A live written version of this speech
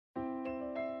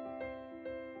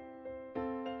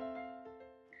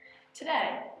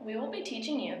Today, we will be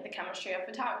teaching you the chemistry of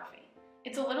photography.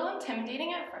 It's a little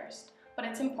intimidating at first, but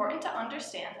it's important to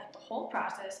understand that the whole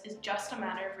process is just a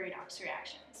matter of redox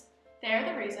reactions. They are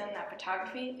the reason that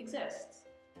photography exists.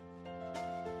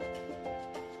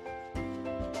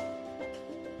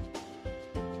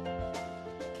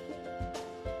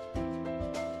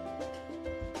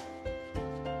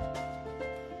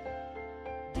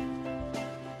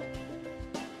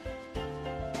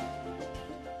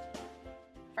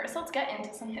 First, let's get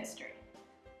into some history.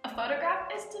 A photograph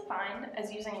is defined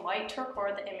as using light to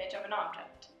record the image of an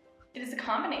object. It is a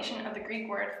combination of the Greek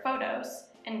word photos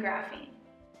and graphene,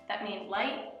 that mean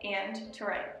light and to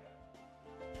write.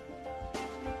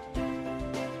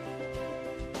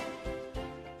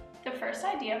 The first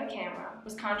idea of a camera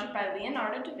was conjured by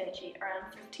Leonardo da Vinci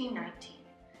around 1519.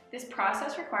 This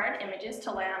process required images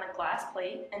to lay on a glass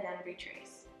plate and then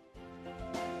retrace.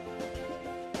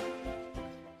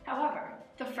 However,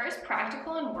 the first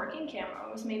practical and working camera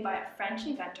was made by a French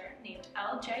inventor named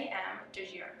L.J.M.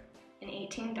 Daguerre in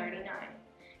 1839.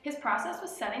 His process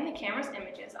was setting the camera's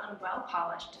images on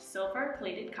well-polished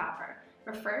silver-plated copper,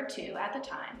 referred to at the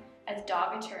time as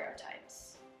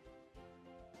daguerreotypes.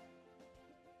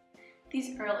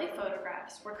 These early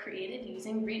photographs were created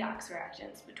using redox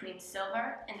reactions between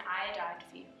silver and iodide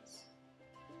fumes.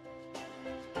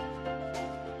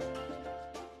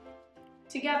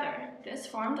 Together, this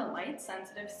formed a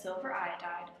light-sensitive silver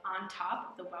iodide on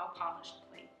top of the well-polished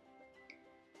plate.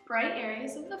 Bright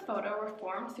areas of the photo were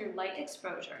formed through light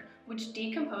exposure, which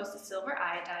decomposed the silver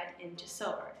iodide into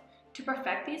silver. To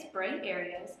perfect these bright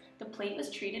areas, the plate was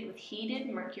treated with heated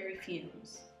mercury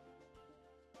fumes.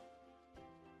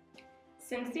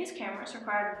 Since these cameras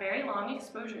required a very long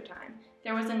exposure time,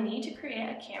 there was a need to create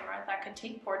a camera that could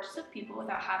take portraits of people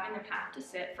without having them have to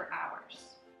sit for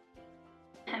hours.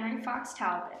 Henry Fox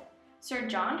Talbot, Sir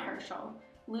John Herschel,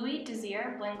 Louis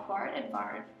Désir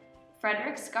Blanquart-Edvard,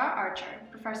 Frederick Scott Archer,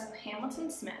 Professor Hamilton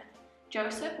Smith,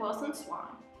 Joseph Wilson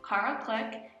Swan, Carl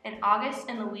Klick, and Auguste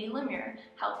and Louis Lumiere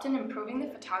helped in improving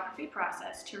the photography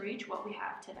process to reach what we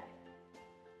have today.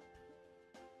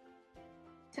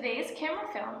 Today's camera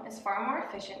film is far more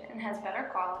efficient and has better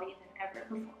quality than ever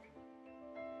before.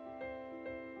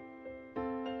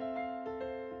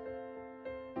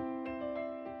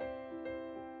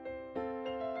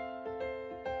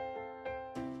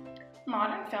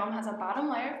 Modern film has a bottom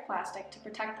layer of plastic to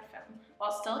protect the film,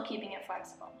 while still keeping it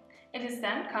flexible. It is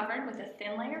then covered with a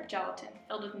thin layer of gelatin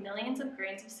filled with millions of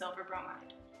grains of silver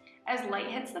bromide. As light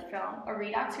hits the film, a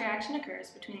redox reaction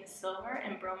occurs between the silver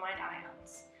and bromide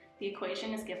ions. The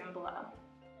equation is given below.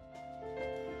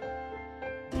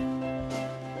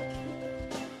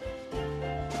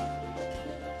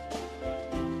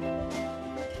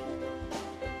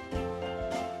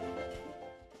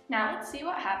 Now let's see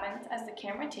what happens as the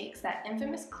camera takes that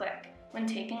infamous click when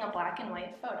taking a black and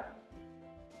white photo.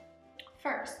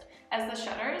 First, as the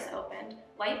shutter is opened,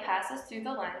 light passes through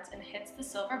the lens and hits the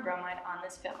silver bromide on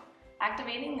this film,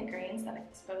 activating the grains that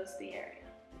expose the area.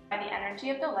 By the energy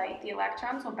of the light, the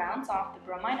electrons will bounce off the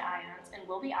bromide ions and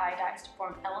will be iodized to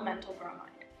form elemental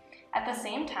bromide. At the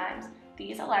same time,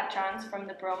 these electrons from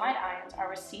the bromide ions are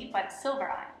received by the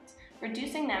silver ions,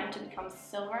 reducing them to become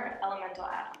silver elemental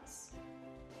atoms.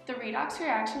 The redox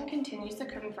reaction continues the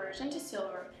conversion to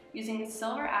silver using the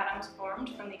silver atoms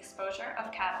formed from the exposure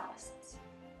of catalysts.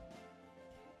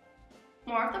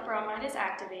 More of the bromide is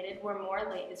activated where more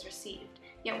light is received,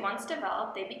 yet once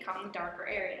developed they become the darker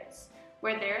areas.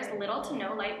 Where there is little to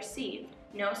no light received,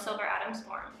 no silver atoms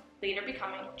form, later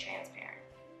becoming transparent.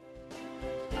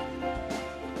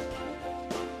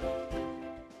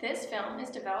 This film is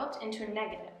developed into a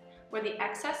negative, where the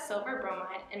excess silver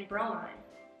bromide and bromine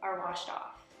are washed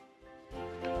off.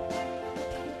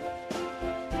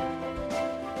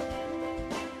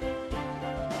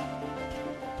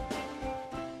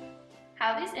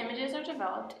 How these images are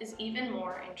developed is even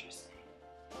more interesting.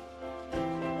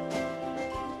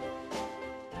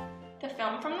 The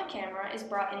film from the camera is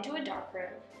brought into a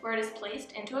darkroom where it is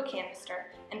placed into a canister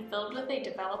and filled with a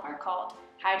developer called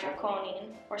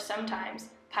hydroquinone or sometimes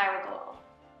pyrrolidol.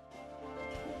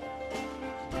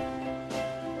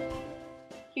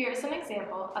 Here is an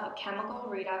example of a chemical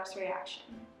redox reaction.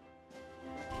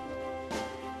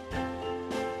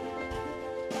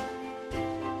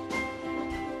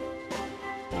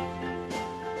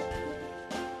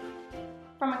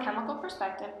 From a chemical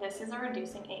perspective, this is a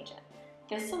reducing agent.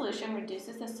 This solution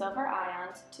reduces the silver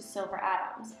ions to silver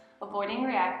atoms, avoiding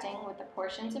reacting with the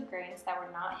portions of grains that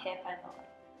were not hit by the light.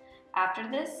 After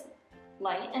this,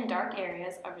 light and dark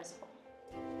areas are visible.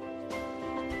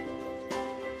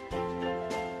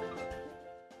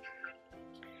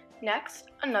 Next,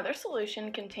 another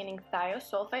solution containing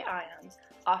thiosulfate ions,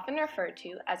 often referred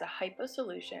to as a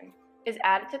hyposolution, is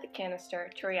added to the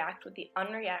canister to react with the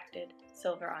unreacted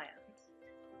silver ions.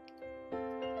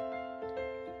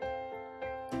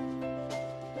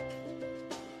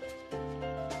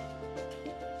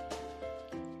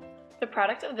 The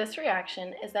product of this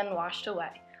reaction is then washed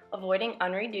away, avoiding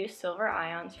unreduced silver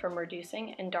ions from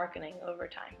reducing and darkening over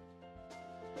time.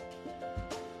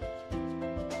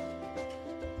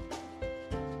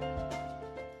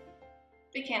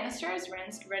 The canister is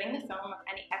rinsed, ridding the film of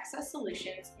any excess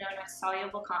solutions known as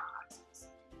soluble complexes.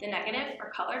 The negative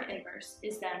or colored inverse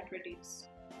is then reduced.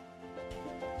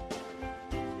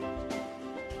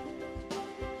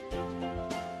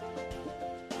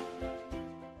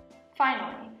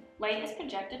 Finally, light is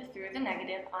projected through the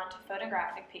negative onto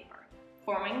photographic paper,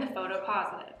 forming the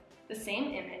photopositive, the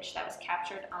same image that was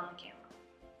captured on the camera.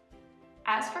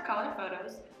 As for color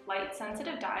photos,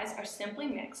 light-sensitive dyes are simply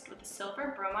mixed with the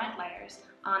silver bromide layers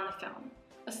on the film,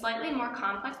 a slightly more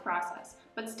complex process,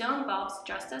 but still involves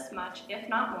just as much, if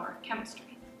not more,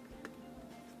 chemistry.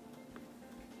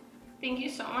 Thank you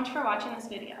so much for watching this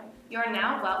video. You are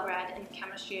now well read in the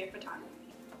chemistry of photography.